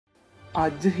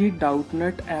ਅੱਜ ਹੀ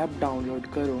Doubtnut app download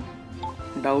ਕਰੋ।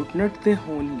 ਡਾਊਟਨਟ 'ਤੇ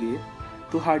ਹੋਣਗੇ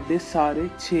ਤੁਹਾਡੇ ਸਾਰੇ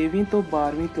 6ਵੀਂ ਤੋਂ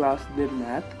 12ਵੀਂ ਕਲਾਸ ਦੇ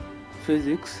ਮੈਥ,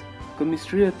 ਫਿਜ਼ਿਕਸ,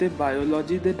 ਕੈਮਿਸਟਰੀ ਅਤੇ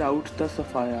ਬਾਇਓਲੋਜੀ ਦੇ ਡਾਊਟਸ ਦਾ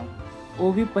ਸਫਾਇਆ,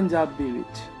 ਉਹ ਵੀ ਪੰਜਾਬੀ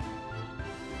ਵਿੱਚ।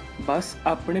 ਬਸ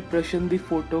ਆਪਣੇ ਪ੍ਰਸ਼ਨ ਦੀ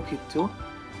ਫੋਟੋ ਖਿੱਚੋ,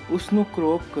 ਉਸ ਨੂੰ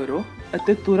ਕ੍ਰੌਪ ਕਰੋ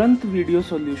ਅਤੇ ਤੁਰੰਤ ਵੀਡੀਓ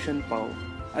ਸੋਲਿਊਸ਼ਨ ਪਾਓ।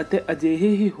 ਅਤੇ ਅਜਿਹੇ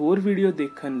ਹੀ ਹੋਰ ਵੀਡੀਓ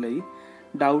ਦੇਖਣ ਲਈ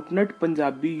ਡਾਊਟਨਟ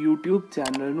ਪੰਜਾਬੀ YouTube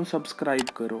ਚੈਨਲ ਨੂੰ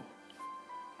ਸਬਸਕ੍ਰਾਈਬ ਕਰੋ।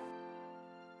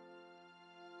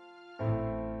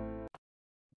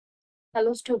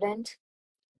 Hello students,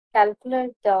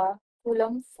 calculate the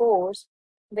Coulomb force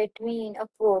between a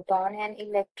proton and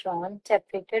electron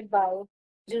separated by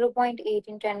 0.8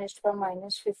 in 10 raised to the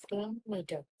minus 15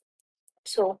 meter.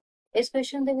 So, इस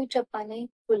क्वेश्चन ਦੇ ਵਿੱਚ ਆਪਾਂ ਨੇ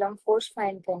Coulomb force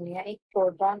find ਕਰਨੀ ਹੈ ਇੱਕ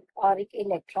proton ਔਰ ਇੱਕ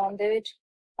electron ਦੇ ਵਿੱਚ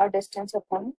ਔਰ distance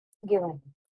ਆਪਾਂ ਨੂੰ given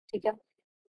ਹੈ ਠੀਕ ਹੈ।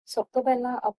 ਸਭ ਤੋਂ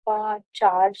ਪਹਿਲਾਂ ਆਪਾਂ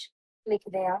ਚਾਰਜ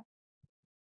ਲਿਖਦੇ ਹਾਂ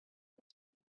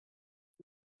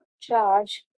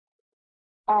charge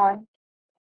on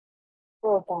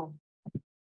proton.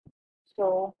 So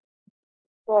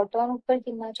proton ਉੱਪਰ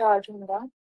ਕਿੰਨਾ ਚਾਰਜ ਹੁੰਦਾ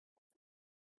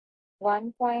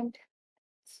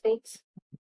 1.6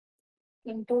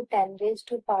 into 10 raised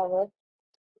to power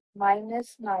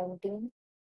minus 19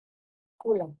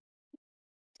 coulomb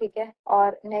ठीक है।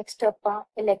 और नेक्स्ट ਆਪਾਂ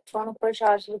इलेक्ट्रॉन ऊपर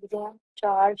चार्ज लिखते हैं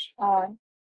चार्ज ऑन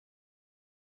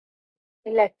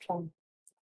इलेक्ट्रॉन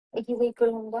एक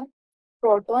इक्वल होगा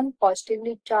प्रोटॉन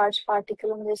पॉजिटिवली चार्ज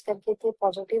पार्टिकल होंगे इस करके थे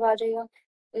पॉजिटिव आ जाएगा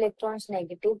इलेक्ट्रॉन्स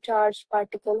नेगेटिव चार्ज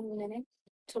पार्टिकल होंगे ने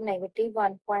so negative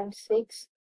 1.6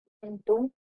 into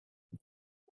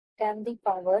 10 the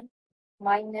power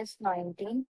minus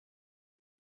 19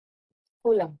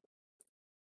 coulomb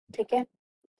ठीक है।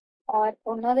 और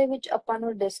ਉਹਨਾਂ ਦੇ ਵਿੱਚ ਆਪਾਂ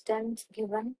ਨੂੰ ਡਿਸਟੈਂਸ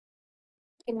ਗਿਵਨ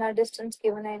ਕਿੰਨਾ ਡਿਸਟੈਂਸ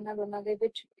ਗਿਵਨ ਹੈ ਇਹਨਾਂ ਦੋਨਾਂ ਦੇ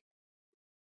ਵਿੱਚ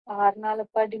r ਨਾਲ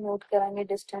ਆਪਾਂ ਡਿਨੋਟ ਕਰਾਂਗੇ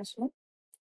ਡਿਸਟੈਂਸ ਨੂੰ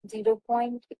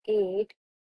 0.8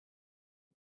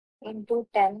 into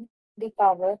 10 ਦੀ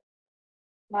ਪਾਵਰ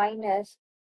minus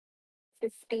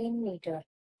 15 मीटर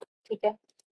ठीक है।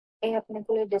 ਇਹ ਆਪਣੇ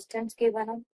ਕੋਲੇ ਡਿਸਟੈਂਸ ਗਿਵਨ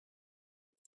ਹੈ।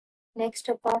 ਨੈਕਸਟ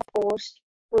ਆਪਾਂ ਫੋਰਸ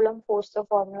ਕੂਲਮ ਫੋਰਸ ਦਾ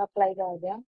ਫਾਰਮੂਲਾ ਅਪਲਾਈ ਕਰਦੇ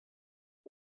ਹਾਂ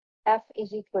F is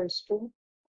equals to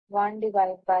 1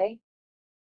 divided by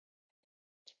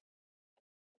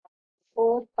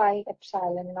 4 pi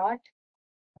epsilon naught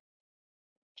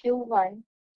Q1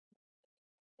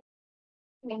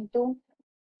 into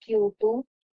Q2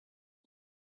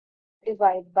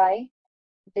 divided by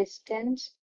distance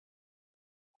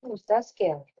उसका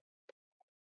square.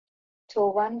 So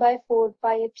 1 by 4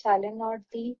 pi epsilon naught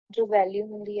ਦੀ ਜੋ ਵੈਲਿਊ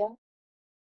ਹੁੰਦੀ ਆ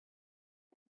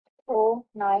ਉਹ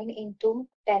 9 into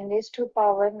 10 raised to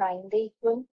power 9 ਦੇ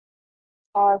equal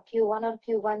ਔਰ Q1 ਔਰ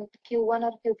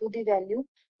Q2 ਦੀ ਵੈਲਿਊ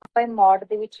ਆਪਾਂ ਮੋਡ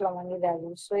ਦੇ ਵਿੱਚ ਲਵਾਂਗੇ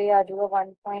ਵੈਲਿਊ ਸੋ ਇਹ ਆ ਜਾਊਗਾ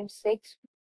 1.6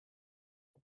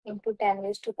 into 10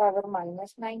 raised to power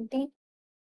minus 90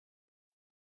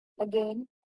 again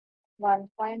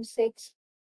 1.6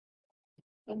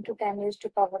 into 10 raised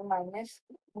to power minus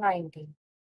 90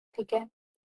 ठीक है।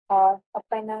 और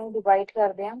ਆਪਾਂ ਇਹਨਾਂ ਨੂੰ ਡਿਵਾਈਡ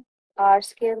ਕਰਦੇ ਹਾਂ r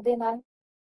ਸਕੁਅਰ ਦੇ ਨਾਲ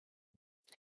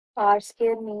r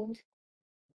square means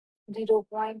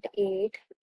 0.8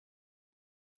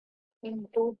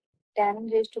 into 10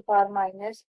 raised to power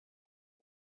minus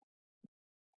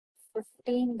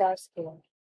 15 the square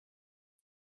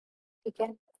ठीक है।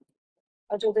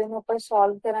 और जो दोनों ਆਪਾਂ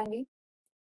सॉल्व करांगे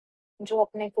जो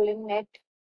अपने कोले नेट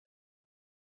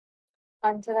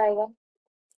आंसर आएगा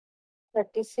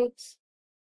 36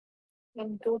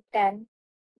 into 10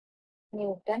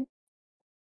 न्यूटन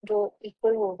जो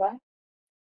इक्वल होगा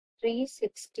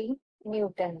 360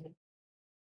 न्यूटन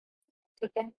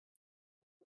ठीक है।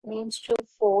 मीन्स जो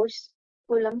फोर्स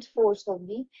कूलम्स फोर्स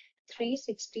होगी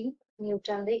 360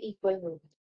 न्यूटन दे इक्वल होगी।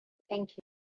 Thank you.